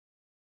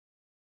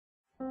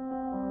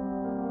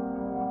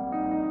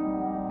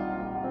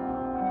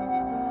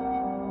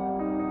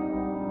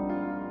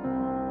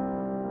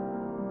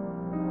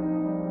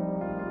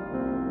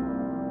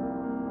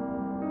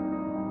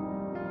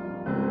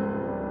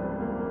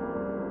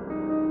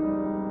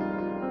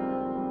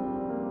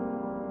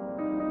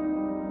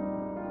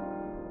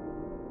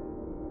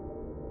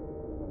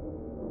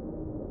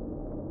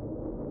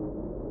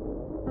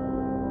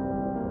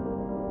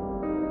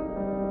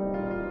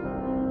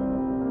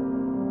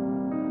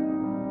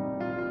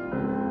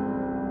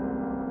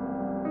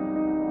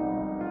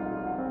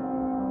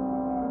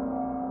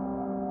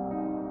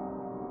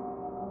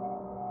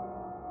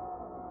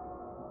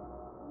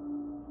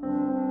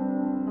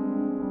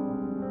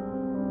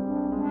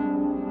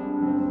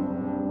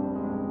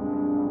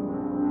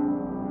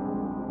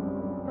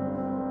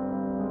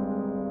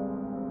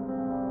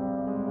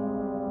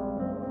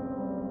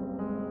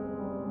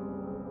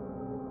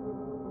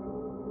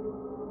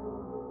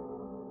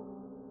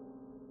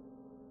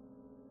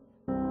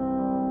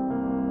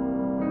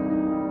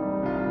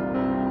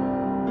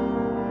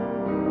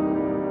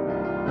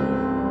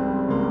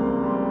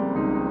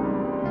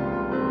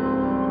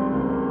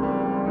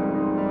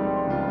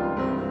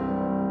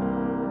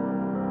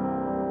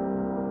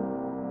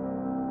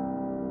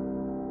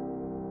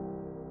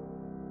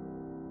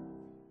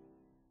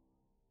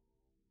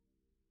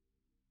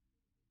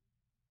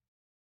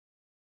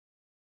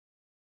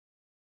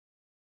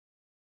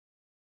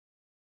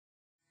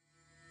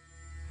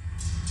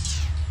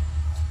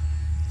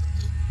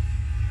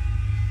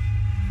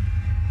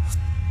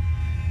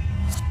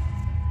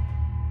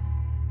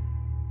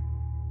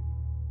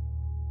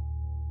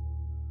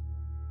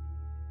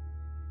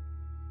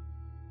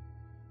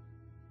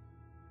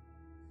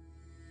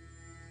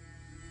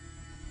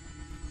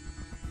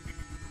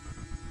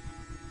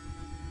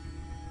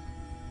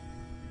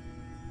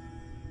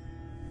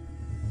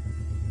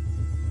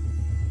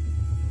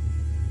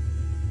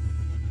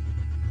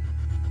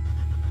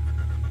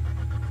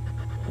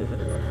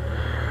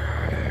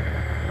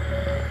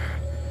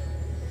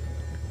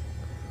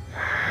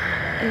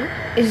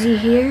Is he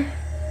here?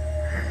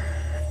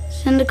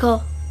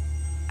 Cyndaquil,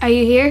 are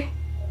you here?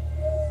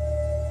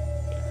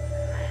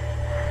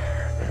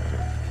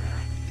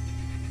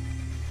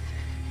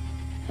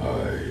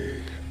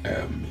 I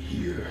am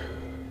here.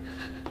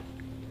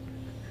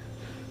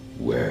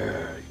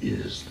 Where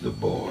is the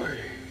boy?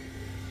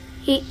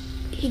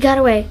 He got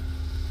away.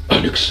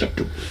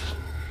 Unacceptable.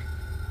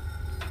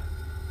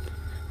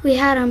 We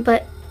had him,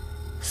 but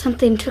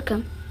something took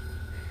him.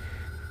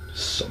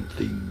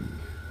 Something.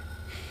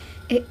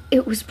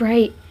 It was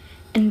bright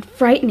and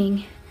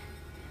frightening.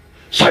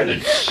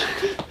 Silence!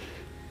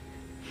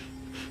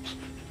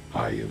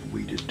 I have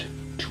waited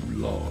too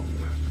long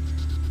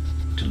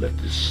to let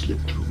this slip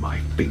through my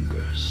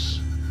fingers.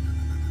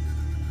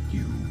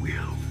 You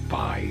will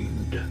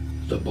find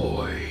the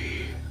boy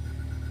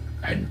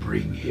and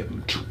bring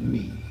him to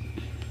me.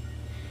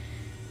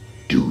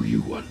 Do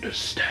you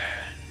understand?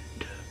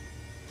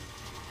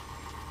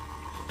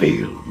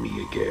 Fail me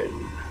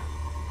again,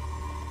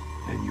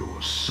 and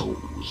your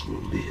souls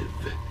will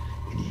live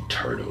in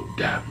eternal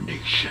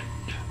damnation.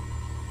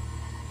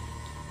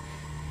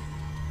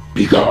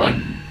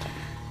 Begone!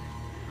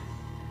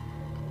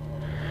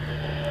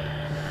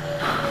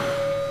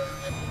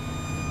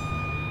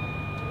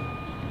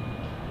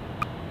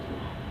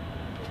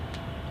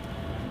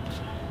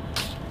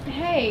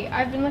 Hey,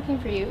 I've been looking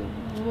for you.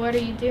 What are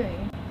you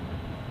doing?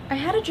 I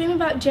had a dream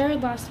about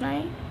Jared last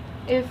night.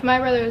 If my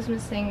brother was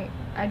missing,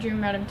 I dream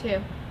about him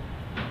too.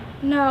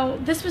 No,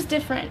 this was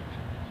different.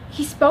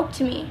 He spoke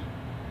to me.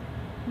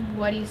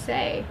 What do you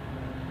say?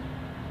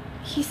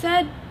 He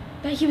said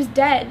that he was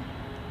dead.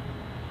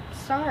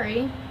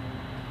 Sorry.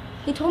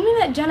 He told me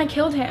that Jenna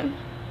killed him.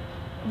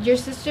 Your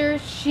sister,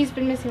 she's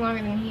been missing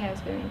longer than he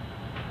has been.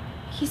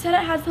 He said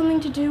it had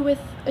something to do with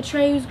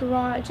Atreyu's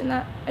garage and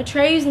that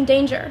Atreyu's in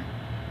danger.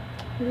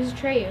 Who's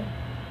Atreyu?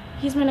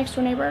 He's my next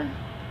door neighbor.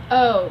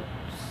 Oh,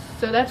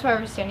 so that's why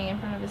we're standing in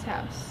front of his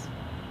house.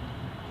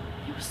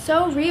 It was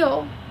so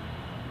real.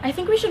 I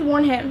think we should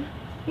warn him.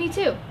 Me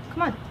too.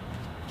 Come on.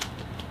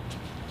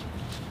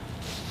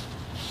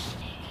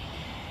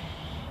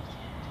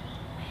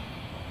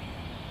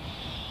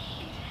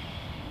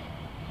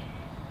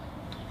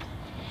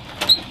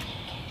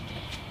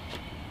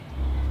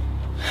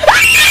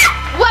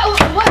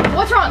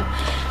 What's wrong?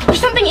 There's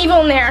something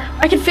evil in there.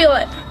 I can feel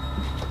it.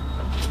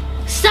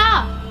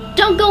 Stop!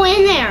 Don't go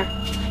in there!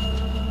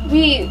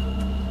 We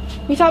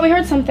thought we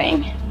heard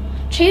something.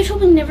 Trey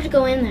told me never to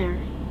go in there.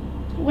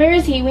 Where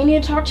is he? We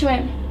need to talk to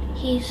him.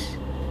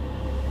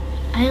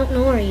 I don't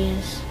know where he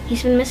is.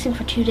 He's been missing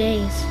for 2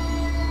 days.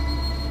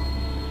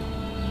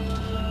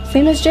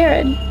 Same as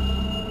Jared.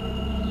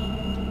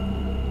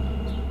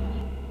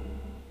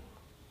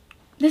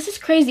 This is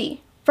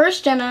crazy.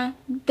 First Jenna,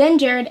 then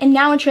Jared, and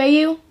now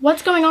Atreyu.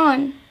 What's going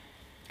on?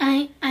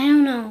 I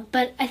don't know,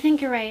 but I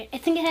think you're right. I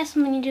think it has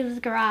something to do with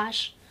the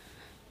garage.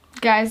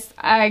 Guys,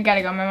 I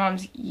gotta go. My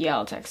mom's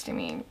yell texting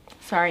me.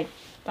 Sorry.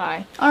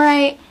 Bye. All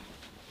right.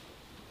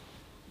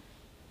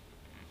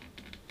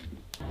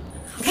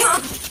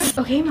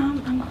 Okay,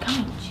 Mom, I'm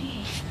coming.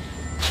 Jeez.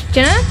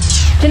 Jenna?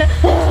 Jenna?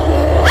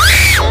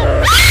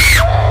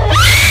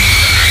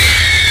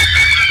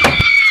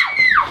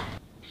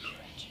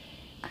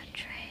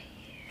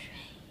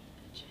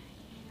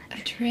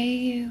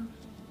 Atreyu.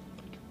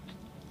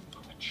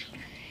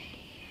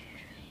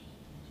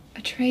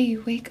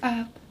 Atreyu, wake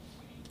up.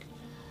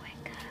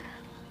 Wake up.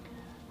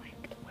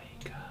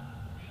 Wake up.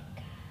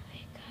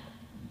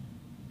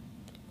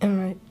 Am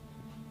I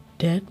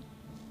dead?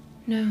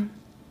 No,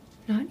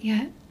 not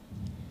yet.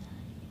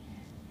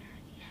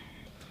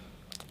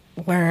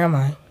 Where am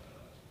I?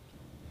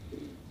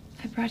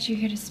 I brought you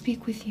here to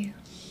speak with you.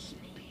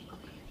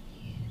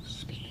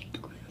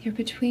 You're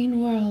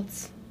between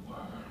worlds.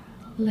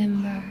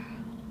 Limbo.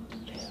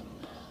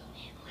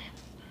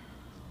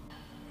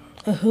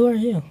 Who are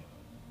you?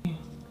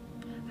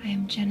 I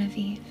am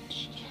Genevieve.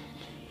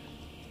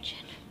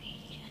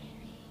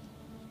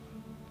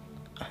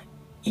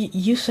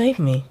 You saved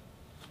me.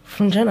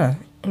 From Jenna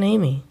and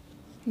Amy.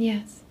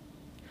 Yes.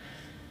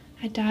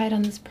 I died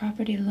on this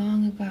property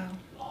long ago.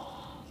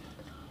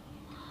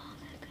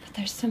 But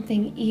there's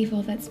something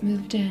evil that's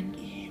moved in.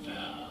 Evil.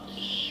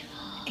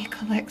 It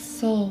collects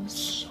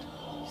souls.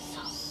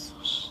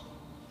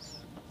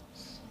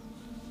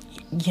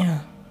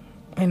 Yeah,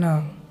 I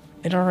know.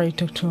 It already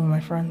took 2 of my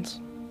friends.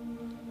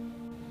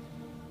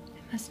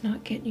 It must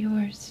not get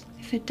yours.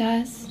 If it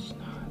does,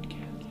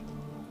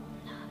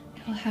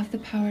 it will have the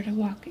power to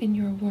walk in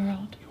your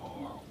world.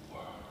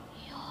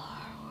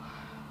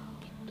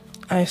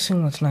 I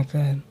assume it's not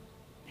good.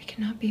 It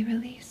cannot be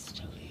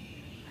released.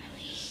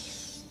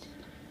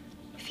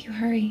 If you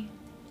hurry,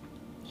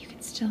 you can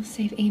still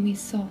save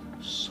Amy's soul.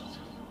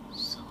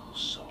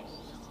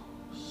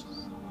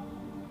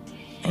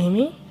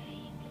 Amy?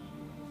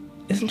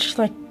 Isn't she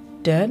like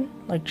dead?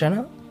 Like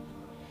Jenna?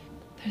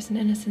 There's an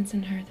innocence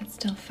in her that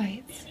still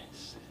fights.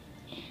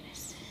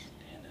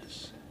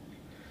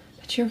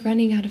 But you're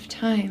running out of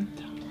time.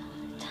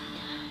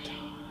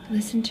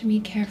 Listen to me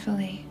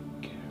carefully.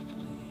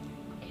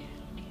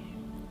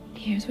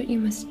 Here's what you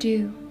must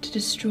do to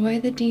destroy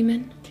the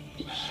demon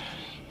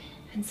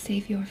and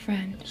save your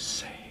friend.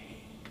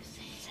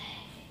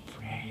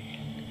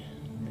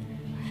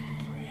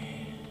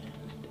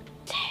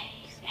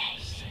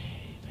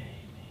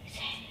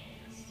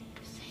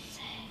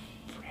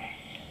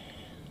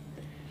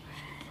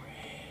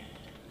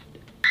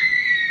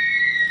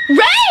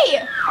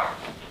 Ray!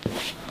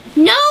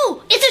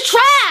 No! It's a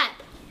trap!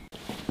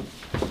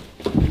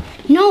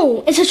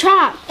 No, it's a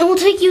trap. It will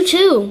take you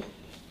too.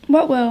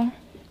 What will?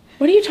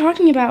 What are you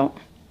talking about?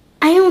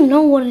 I don't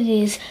know what it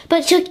is,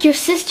 but it took your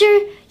sister,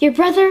 your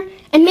brother,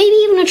 and maybe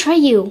even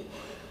Atreyu.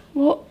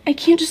 Well, I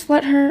can't just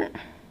let her...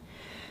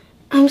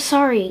 I'm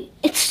sorry.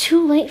 It's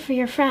too late for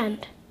your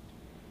friend.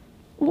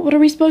 What are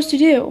we supposed to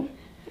do?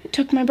 It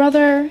took my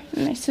brother,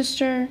 and my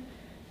sister,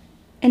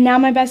 and now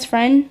my best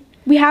friend.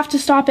 We have to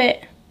stop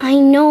it. I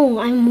know.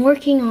 I'm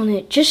working on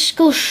it. Just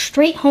go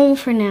straight home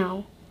for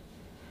now.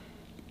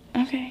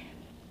 Okay.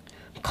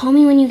 Call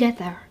me when you get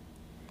there.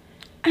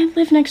 I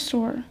live next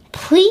door.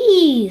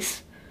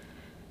 Please.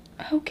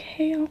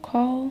 Okay, I'll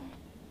call.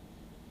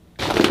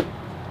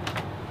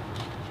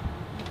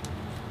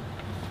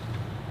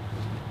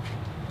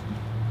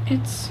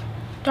 It's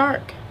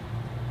dark.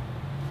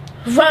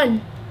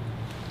 Run!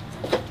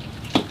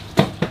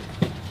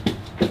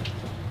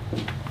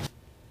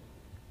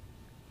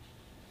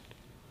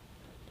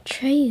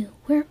 Atreyu,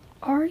 where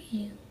are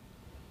you?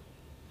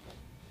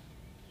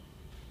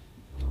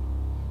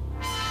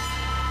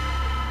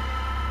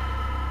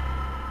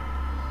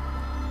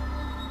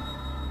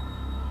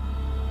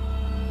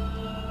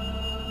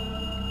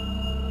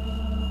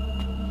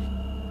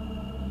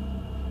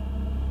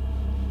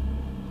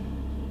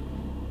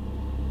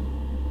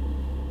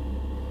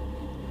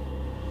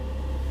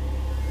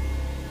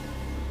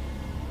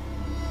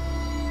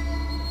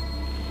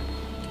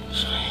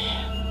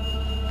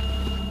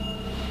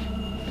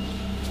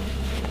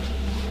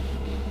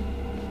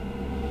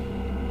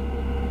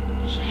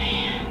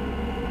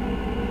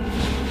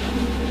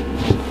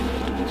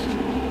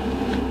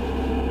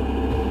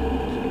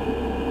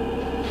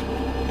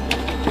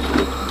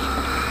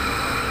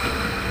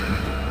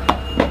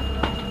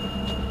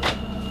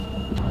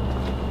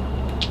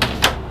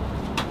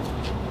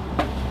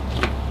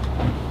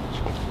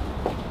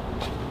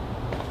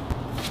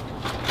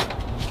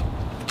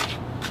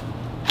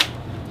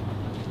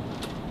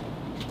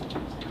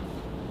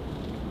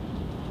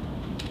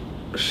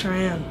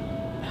 Cheyenne,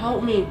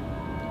 help me.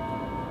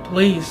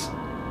 Please.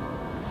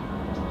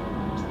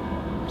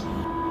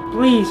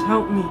 Please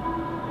help me.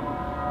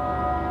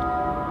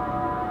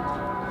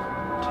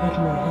 Take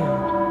my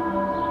hand.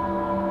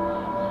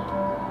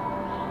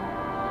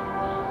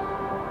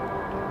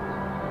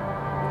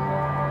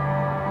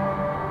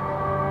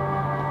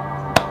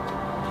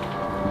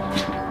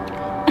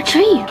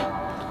 Atreyu!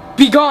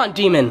 Be gone,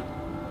 demon!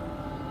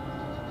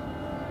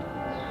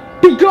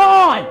 Be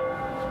gone!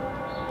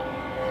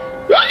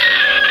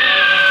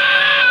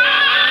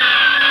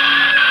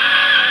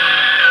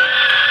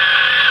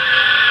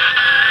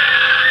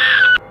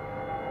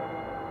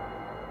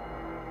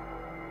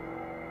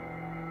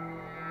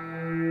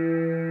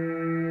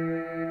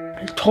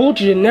 I told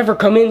you to never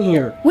come in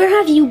here. Where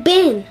have you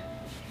been?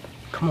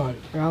 Come on,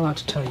 you're not allowed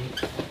to tell you.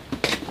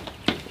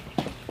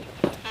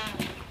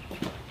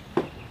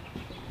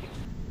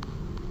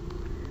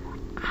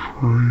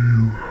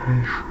 Atreyu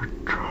has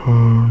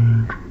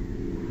returned.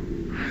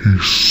 He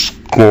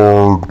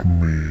scarred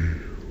me.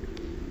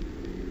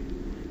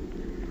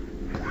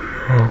 We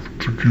have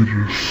to get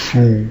his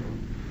soul.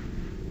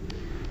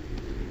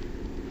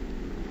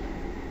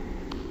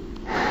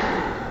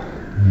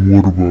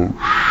 What about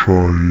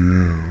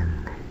Cheyenne?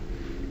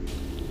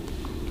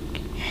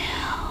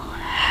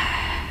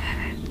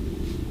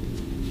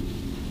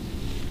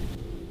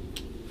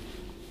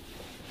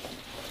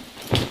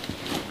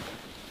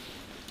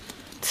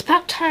 It's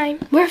about time.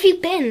 Where have you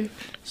been?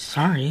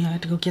 Sorry, I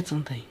had to go get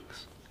some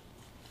things.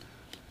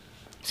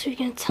 So you're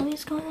gonna tell me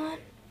what's going on?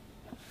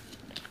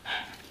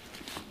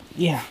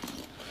 Yeah,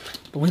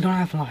 but we don't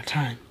have a lot of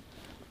time.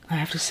 I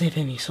have to save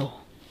Amy's soul.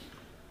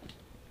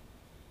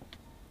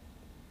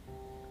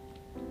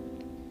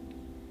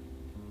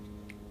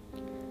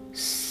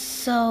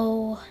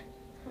 So,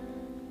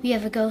 we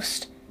have a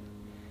ghost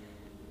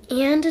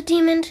and a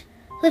demon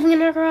living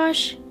in our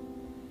garage?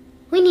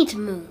 We need to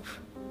move.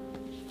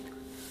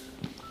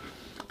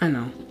 I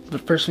know,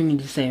 but first we need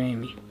to save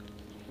Amy.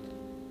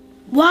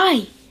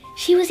 Why?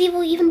 She was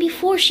evil even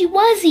before she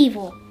was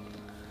evil.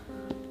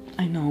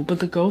 I know, but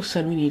the ghost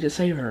said we need to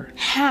save her.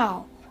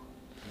 How?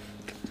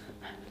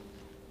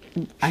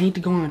 I need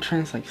to go in a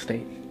trance-like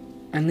state,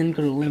 and then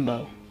go to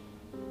limbo.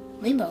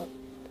 Limbo?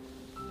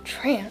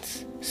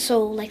 Trance?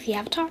 So, like the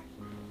Avatar?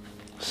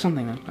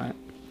 Something like that.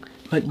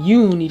 But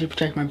you need to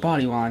protect my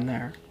body while I'm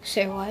there.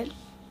 Say what?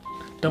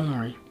 Don't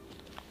worry.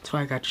 That's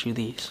why I got you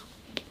these.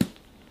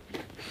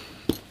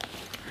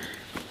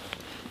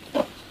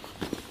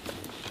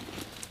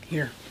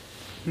 Here,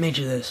 made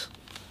you this.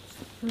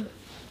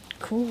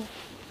 Cool.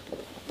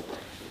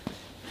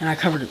 And I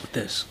covered it with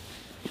this.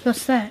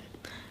 What's that?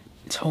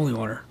 It's holy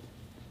water.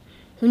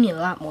 We need a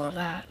lot more of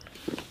that.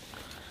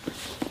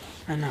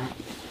 I know.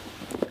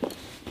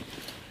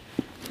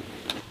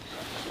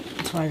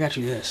 That's why I got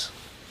you this.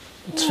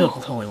 It's filled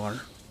with holy water.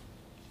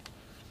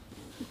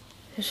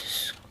 This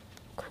is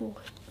cool.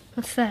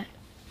 What's that?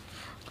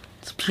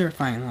 It's a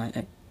purifying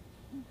light.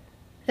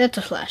 That's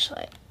a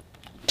flashlight.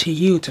 To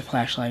you, it's a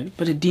flashlight,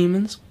 but to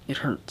demons, it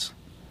hurts.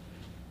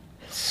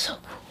 It's so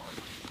cool.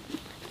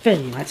 If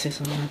any, you might say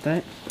something like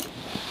that.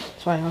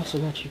 That's why I also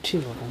got you 2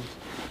 of them.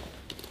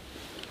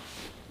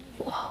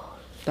 Whoa.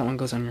 That one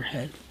goes on your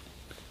head.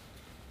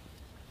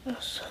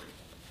 Awesome.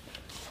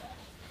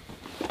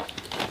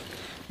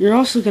 You're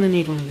also gonna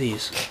need one of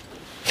these.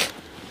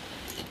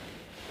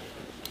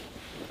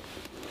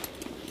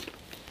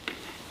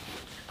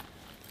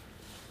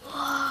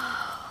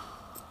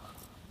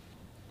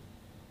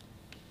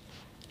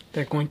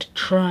 They're going to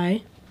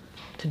try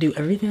to do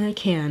everything they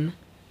can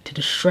to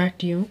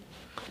distract you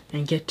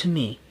and get to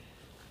me.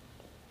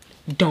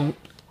 Don't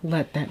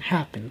let that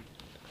happen.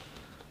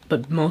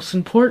 But most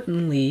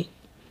importantly,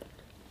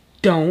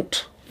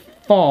 don't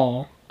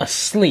fall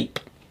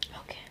asleep.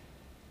 Okay.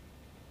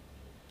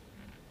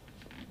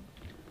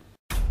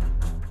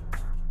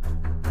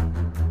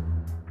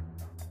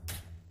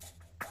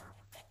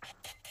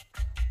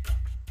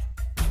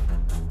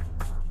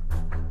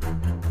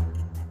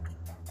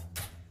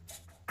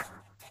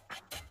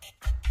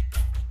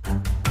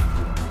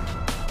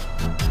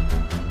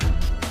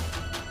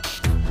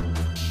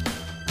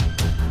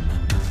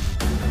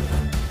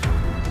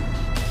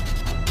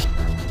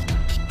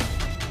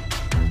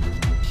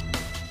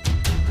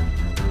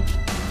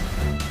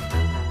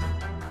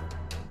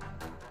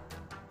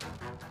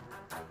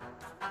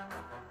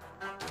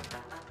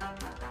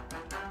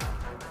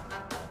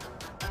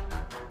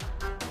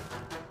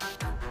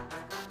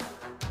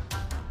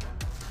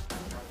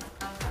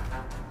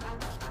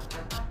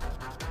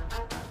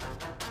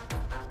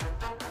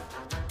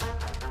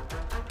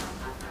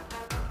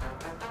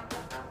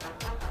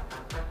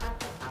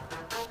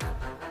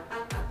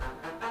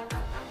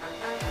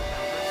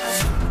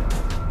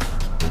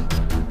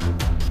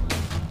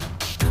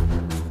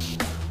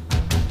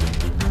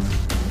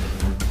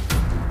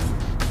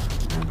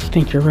 I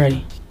think you're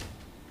ready.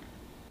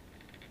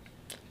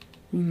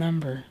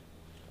 Remember,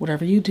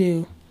 whatever you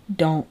do,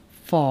 don't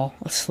fall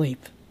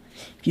asleep.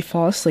 If you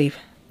fall asleep,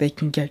 they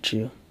can get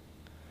you.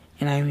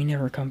 And I may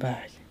never come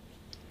back.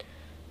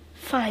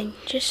 Fine,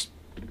 just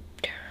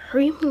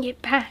hurry up and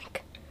get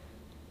back.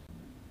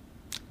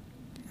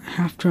 I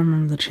have to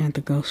remember the chant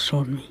the ghost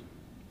showed me.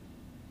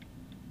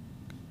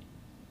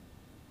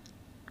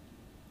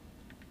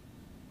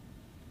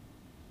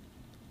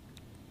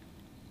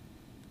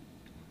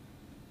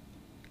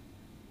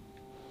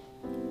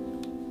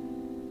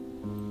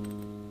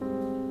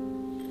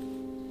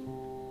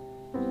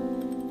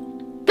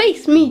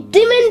 Face me,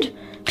 demon!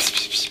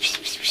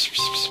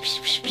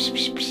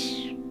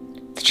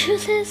 The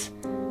truth is,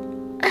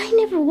 I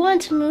never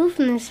wanted to move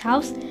from this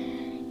house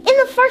in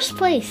the first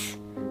place.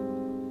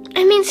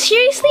 I mean,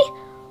 seriously?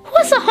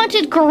 What's a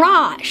haunted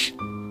garage?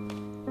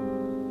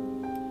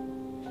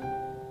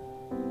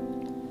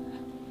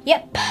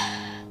 Yep,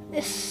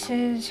 this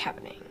is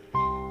happening.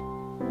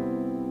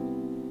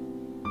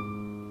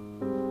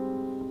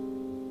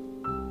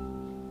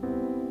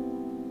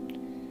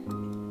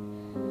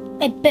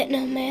 I bet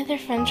none of my other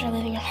friends are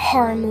living a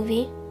horror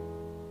movie.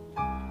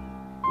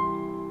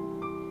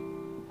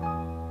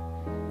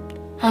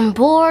 I'm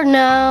bored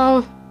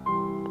now.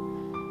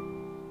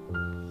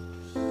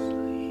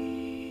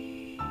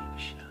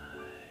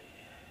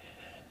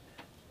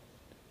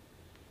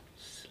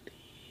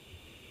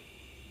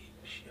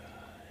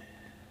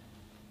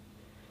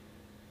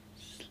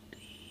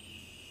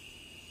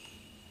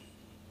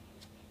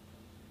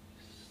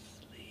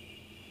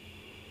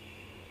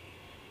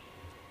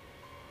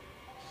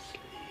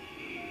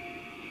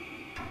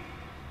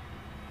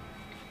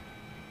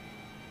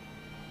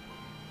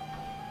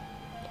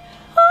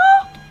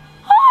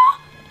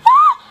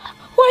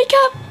 Wake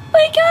up!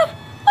 Wake up!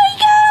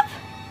 Wake up!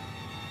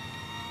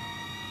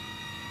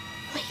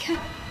 Wake up!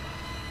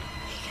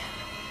 Wake up!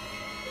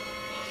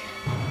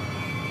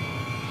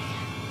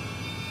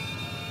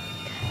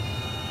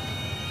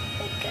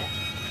 Wake up!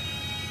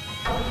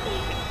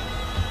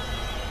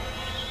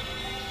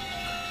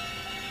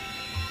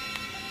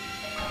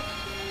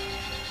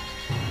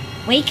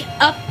 Wake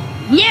up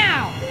now!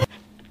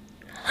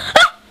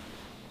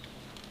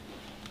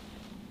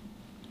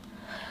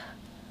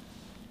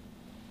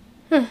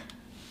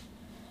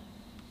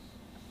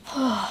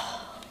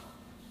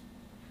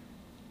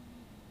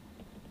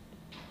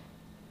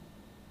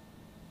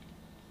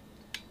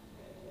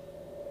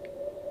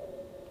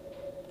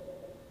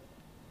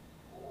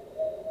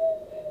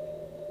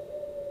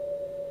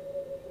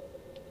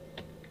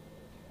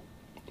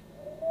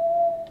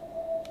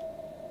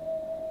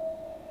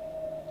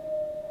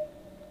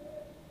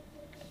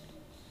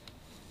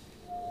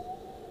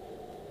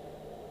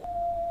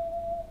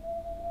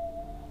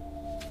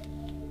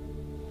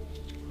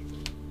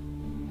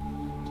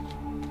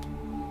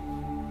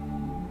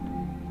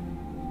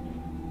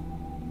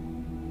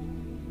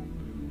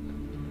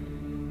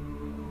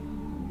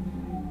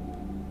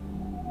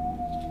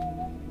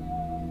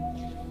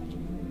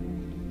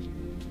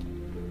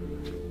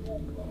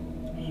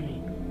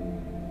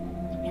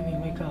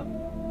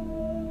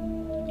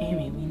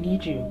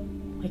 need you.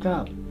 Wake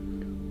up.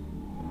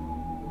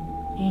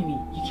 Amy,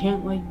 you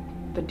can't let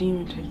the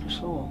demon take your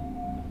soul.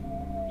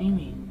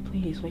 Amy,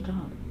 please, wake up.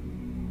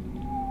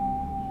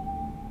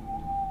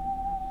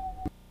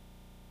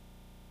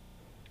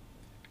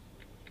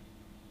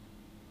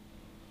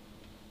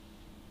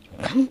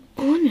 Come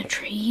on,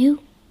 Atreyu.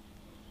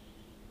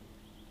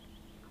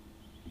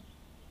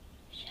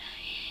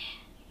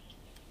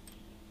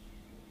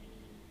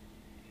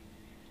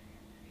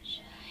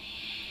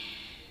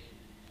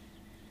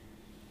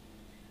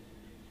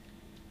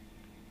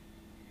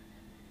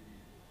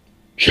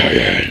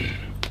 Cheyenne.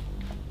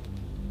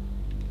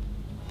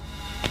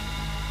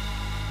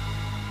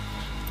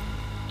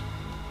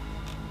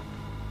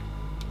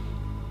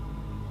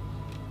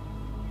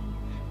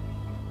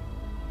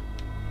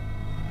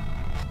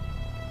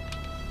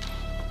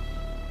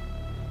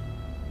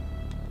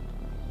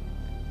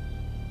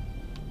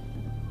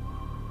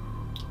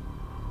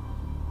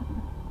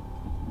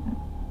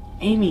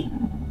 Amy.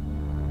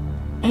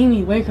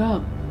 Amy, wake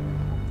up.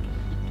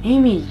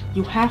 Amy,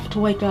 you have to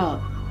wake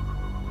up.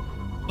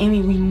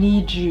 Amy, we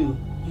need you.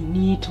 You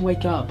need to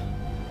wake up.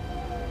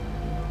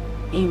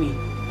 Amy,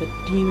 the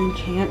demon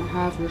can't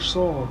have your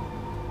soul.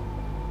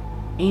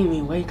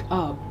 Amy, wake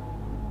up.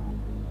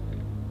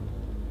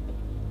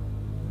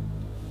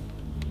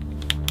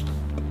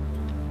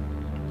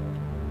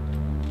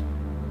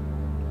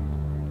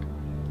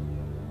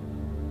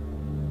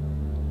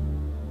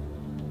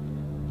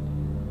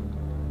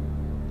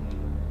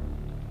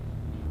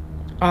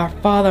 Our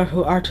Father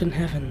who art in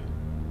heaven.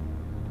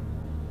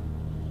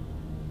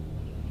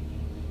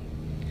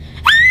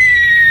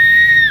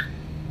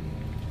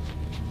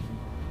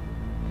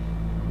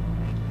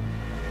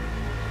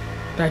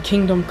 Thy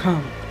kingdom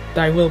come,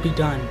 thy will be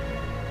done.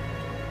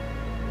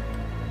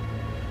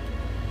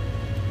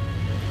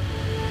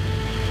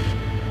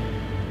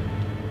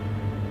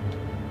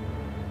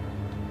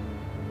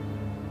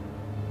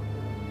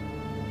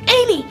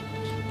 Amy!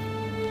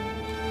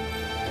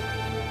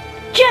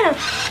 Jenna!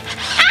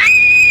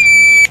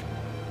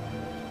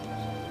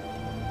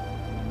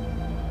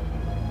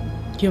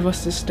 Give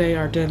us this day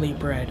our daily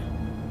bread.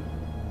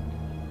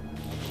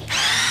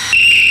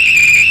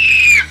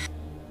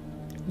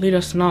 Lead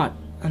us not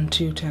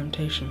unto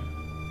temptation.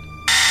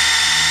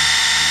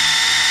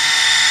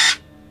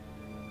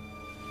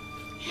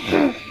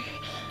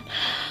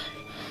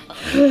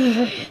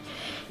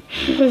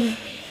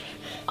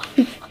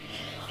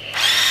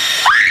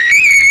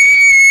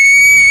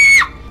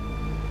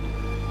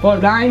 For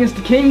thine is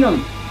the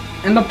kingdom,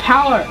 and the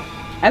power,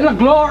 and the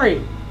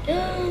glory.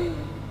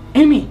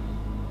 Amy!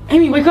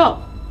 Amy, wake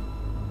up!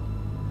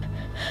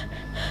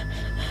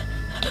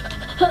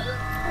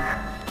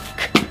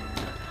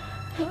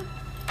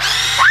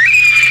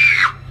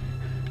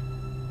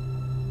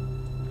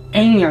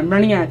 Amy, I'm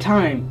running out of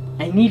time.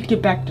 I need to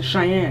get back to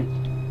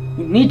Cheyenne.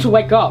 You need to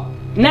wake up.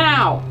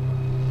 Now!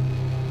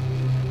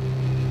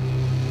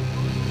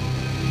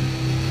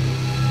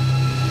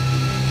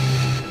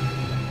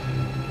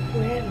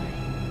 Where am I?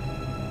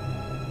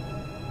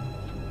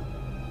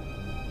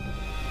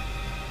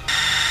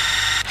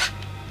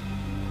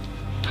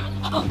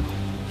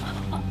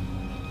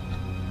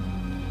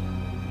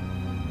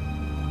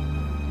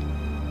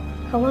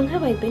 How long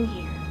have I been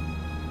here?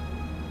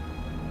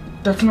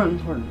 That's not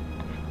important.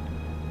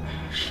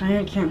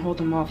 Cheyenne can't hold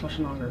them off much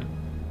longer.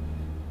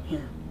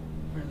 Here,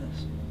 wear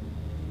this.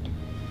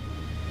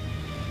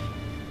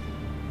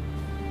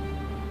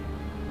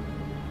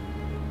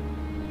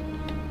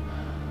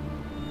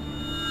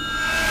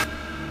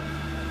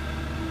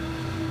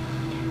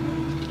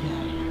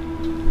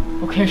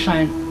 Okay,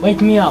 Cheyenne,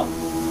 wake me up.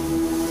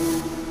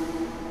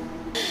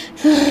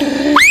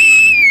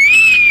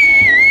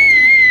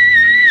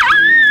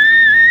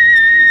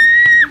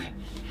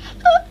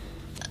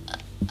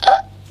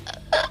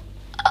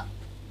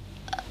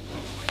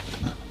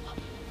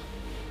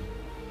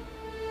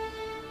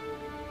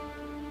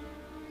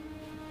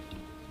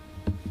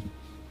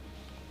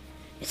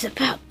 It's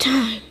about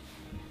time.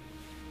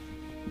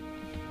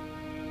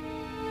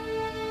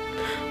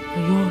 Are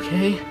you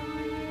okay?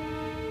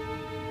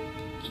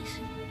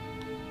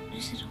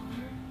 Is it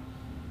over?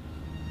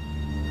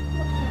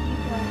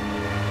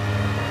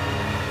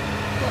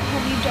 What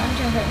have you done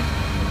to her?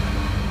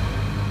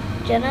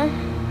 Jenna?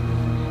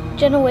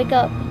 Jenna, wake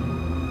up.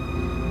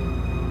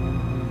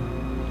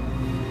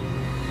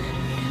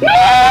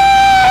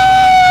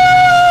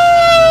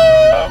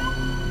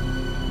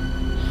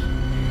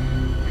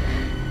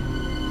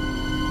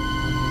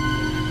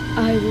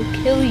 I will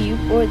kill you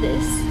for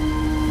this.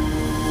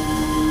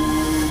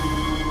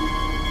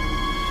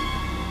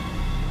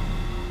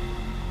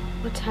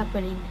 What's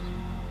happening?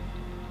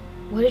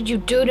 What did you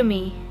do to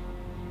me?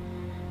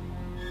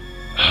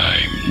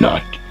 I'm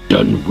not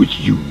done with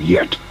you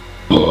yet,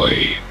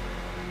 boy.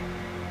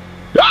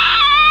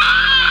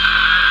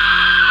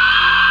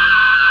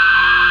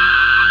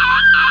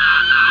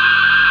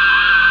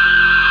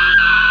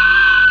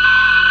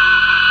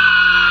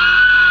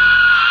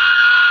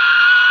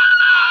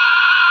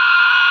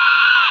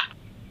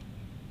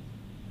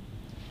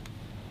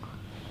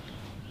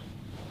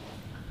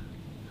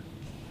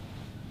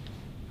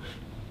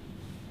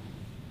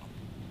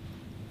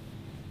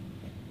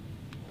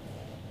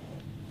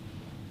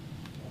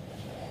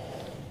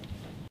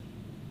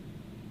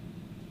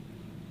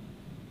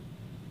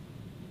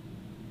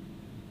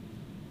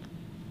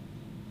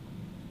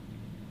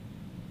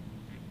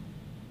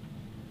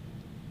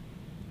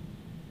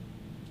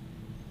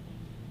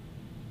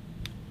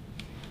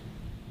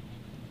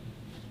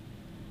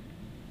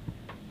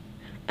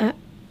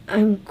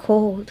 I'm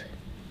cold.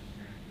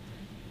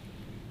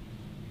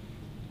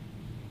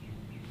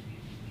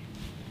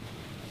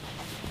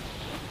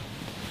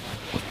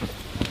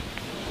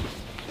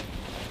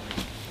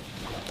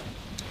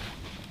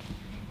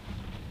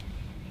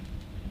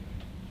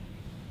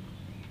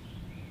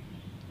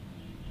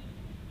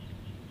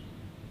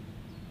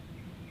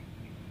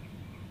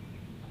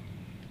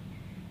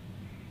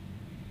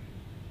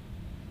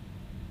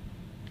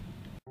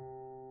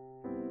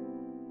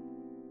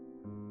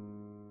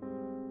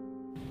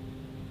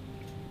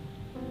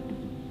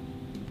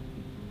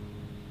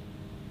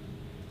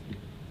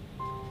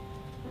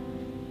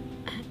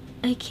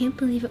 I can't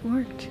believe it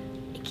worked.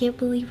 I can't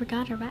believe we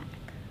got her back.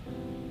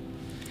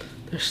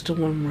 There's still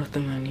one more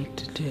thing I need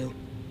to do.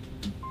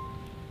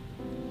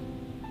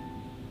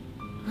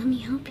 Let me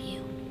help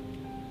you.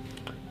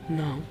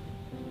 No,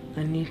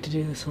 I need to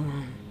do this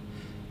alone.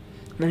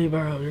 Let me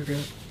borrow your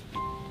grip.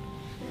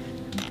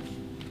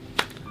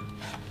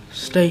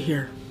 Stay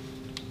here.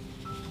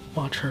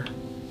 Watch her.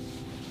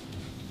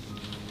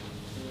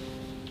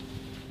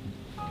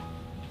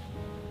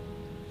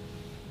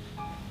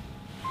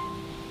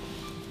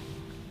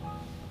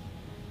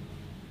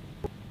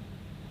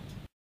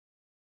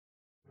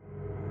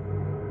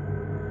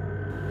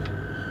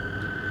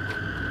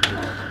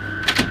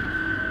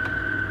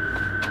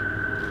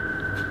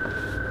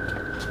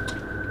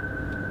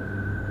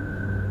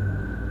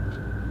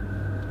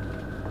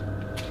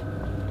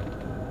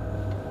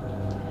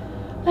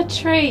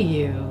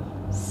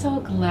 Atreyu, so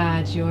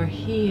glad you're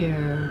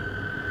here.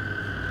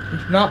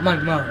 It's not my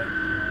mother.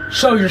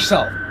 Show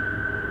yourself.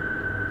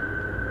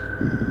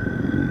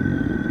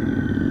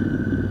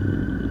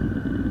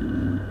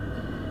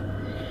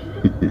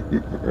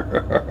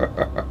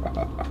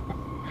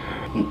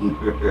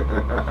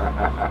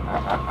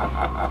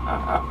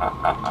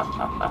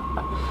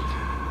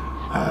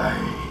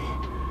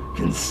 I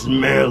can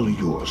smell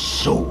your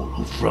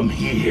soul from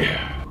here.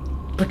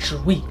 But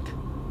you're weak.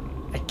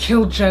 I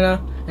killed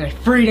Jenna and I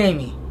freed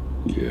Amy.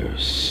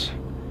 Yes,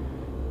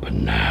 but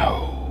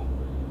now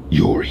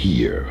you're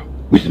here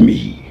with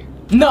me.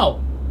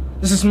 No!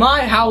 This is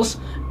my house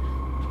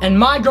and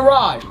my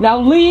garage.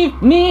 Now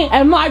leave me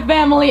and my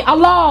family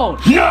alone!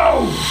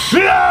 No!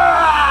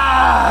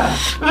 Out!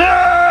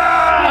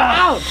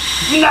 No!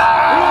 I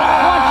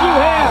don't want you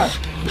here!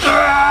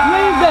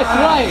 Leave this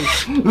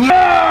place!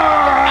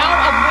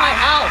 Out of my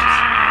house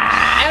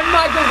and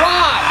my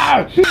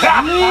garage!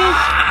 Leave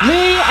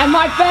me and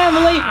my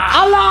family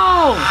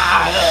alone!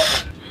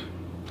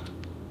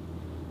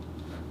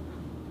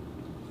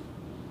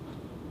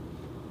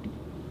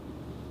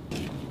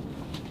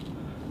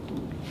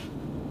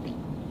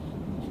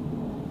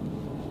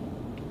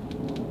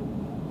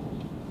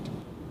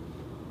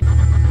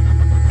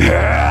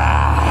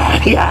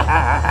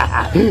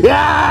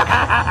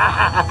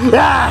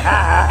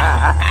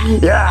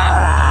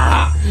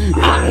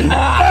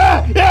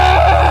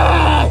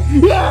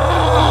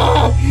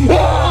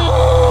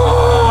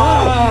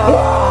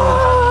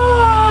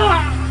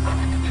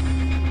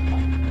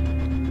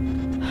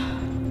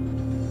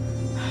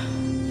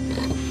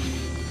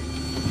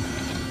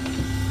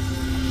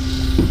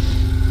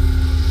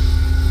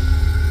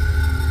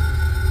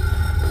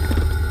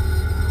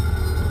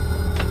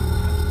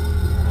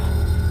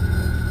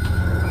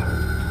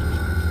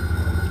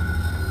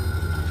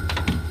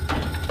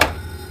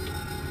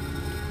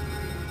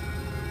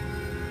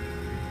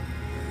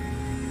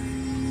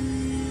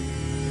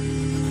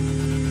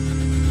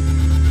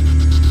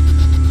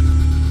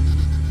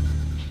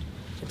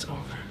 It's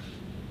over.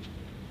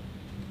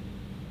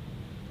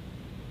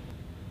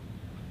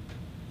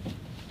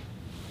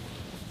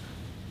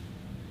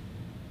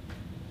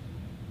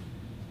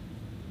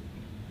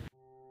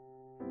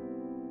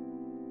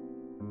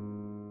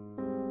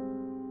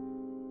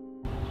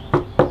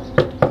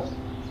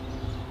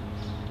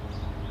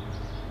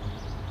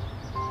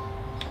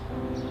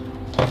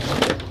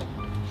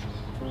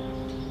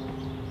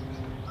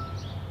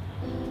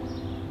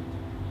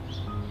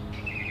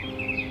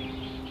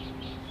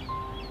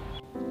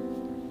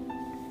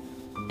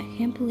 I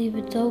can't believe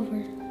it's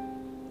over.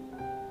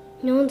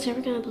 No one's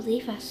ever gonna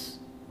believe us.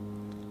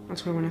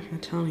 That's why we're not gonna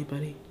tell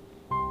anybody.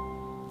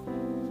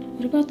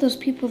 What about those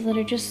people that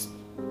are just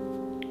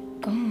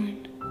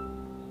gone?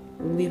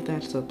 We'll leave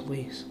that to the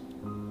police.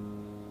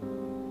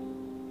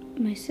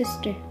 My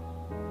sister.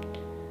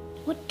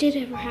 What did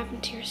ever happen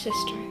to your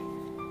sister?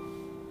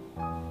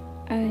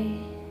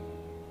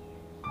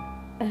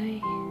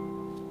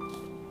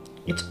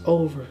 It's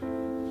over.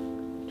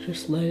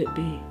 Just let it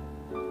be.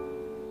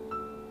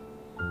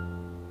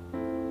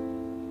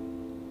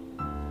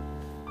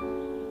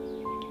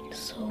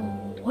 So,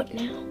 what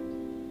now?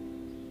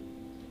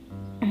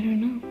 I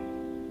don't know.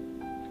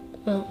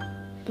 Well,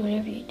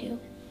 whatever you do,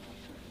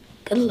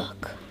 good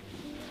luck.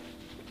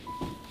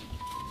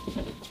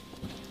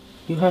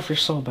 You have your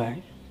soul back.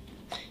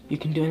 You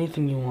can do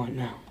anything you want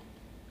now.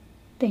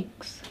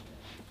 Thanks.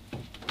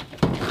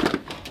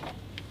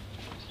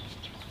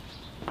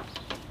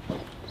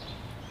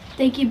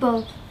 Thank you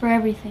both for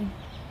everything.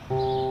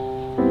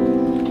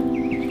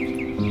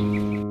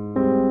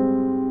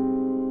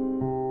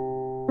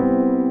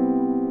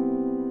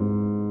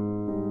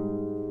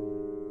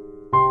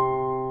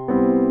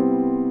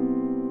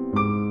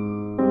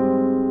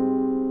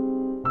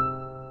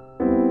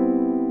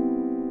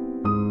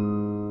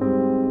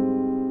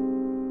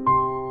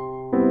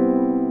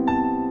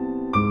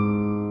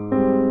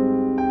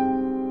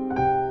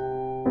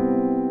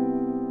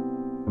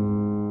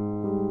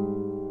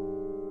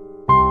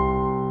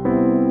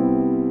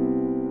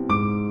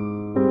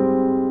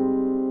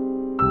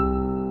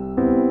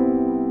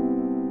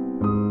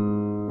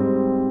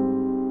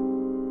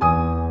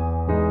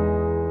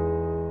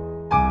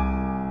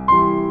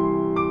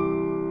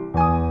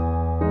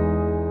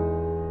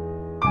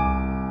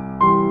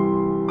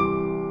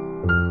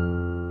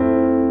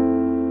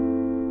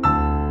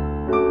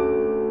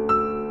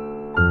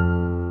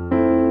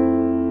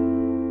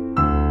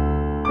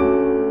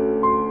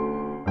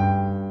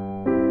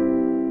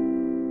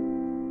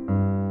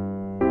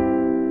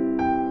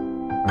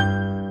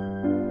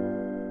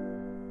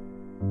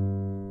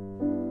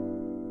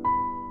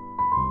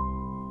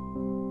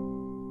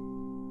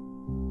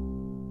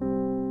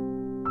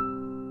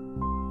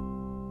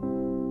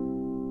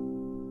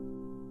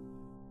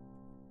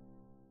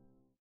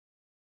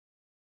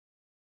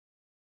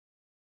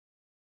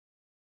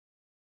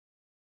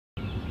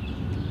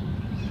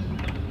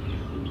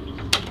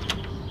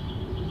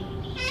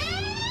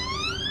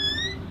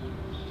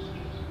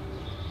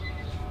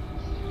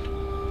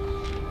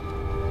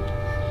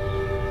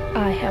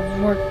 I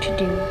have work to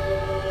do.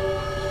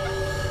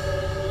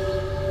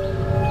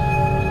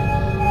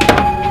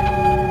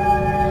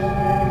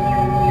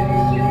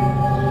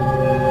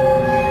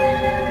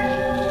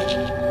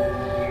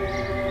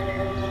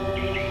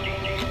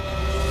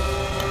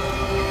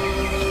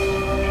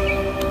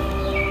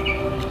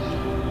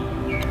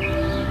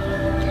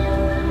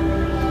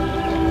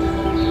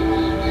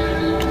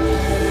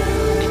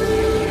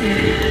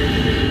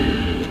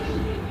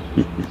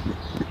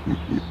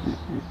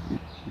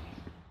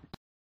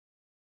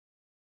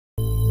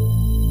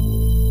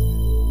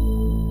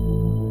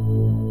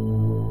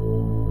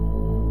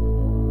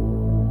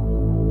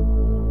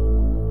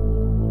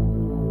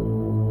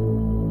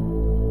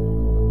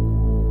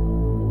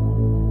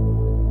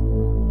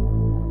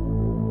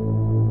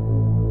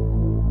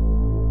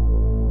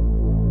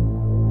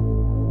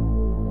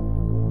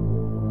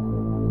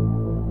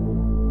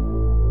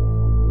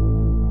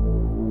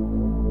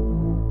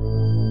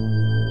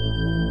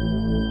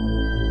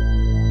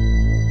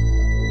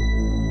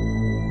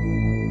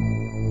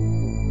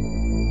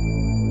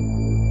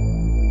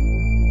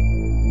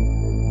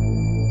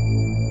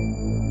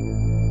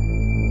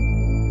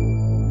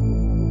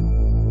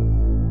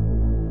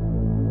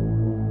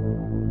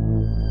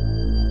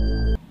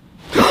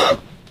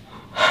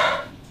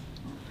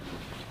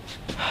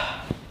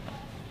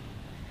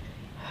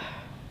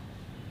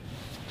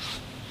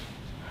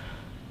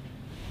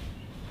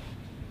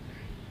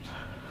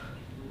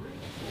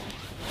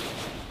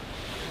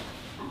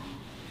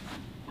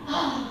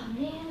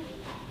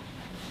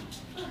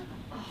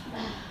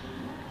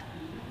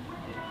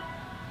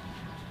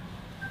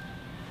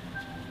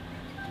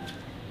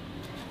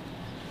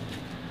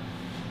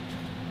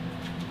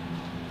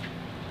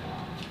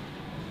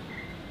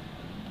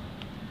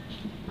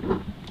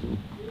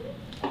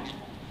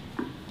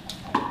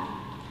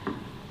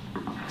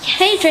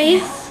 Hey,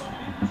 Dave.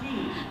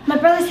 My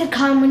brother said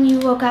calm when you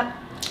woke up.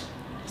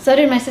 So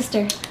did my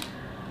sister.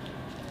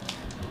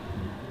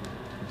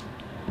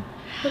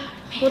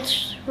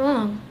 What's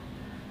wrong?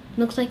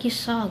 Looks like you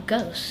saw a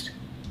ghost.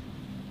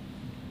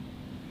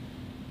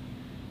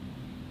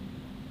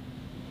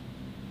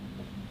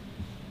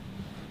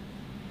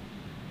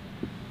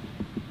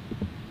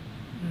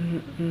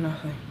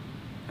 Nothing.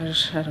 I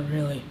just had a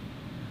really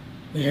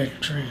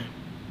weird dream.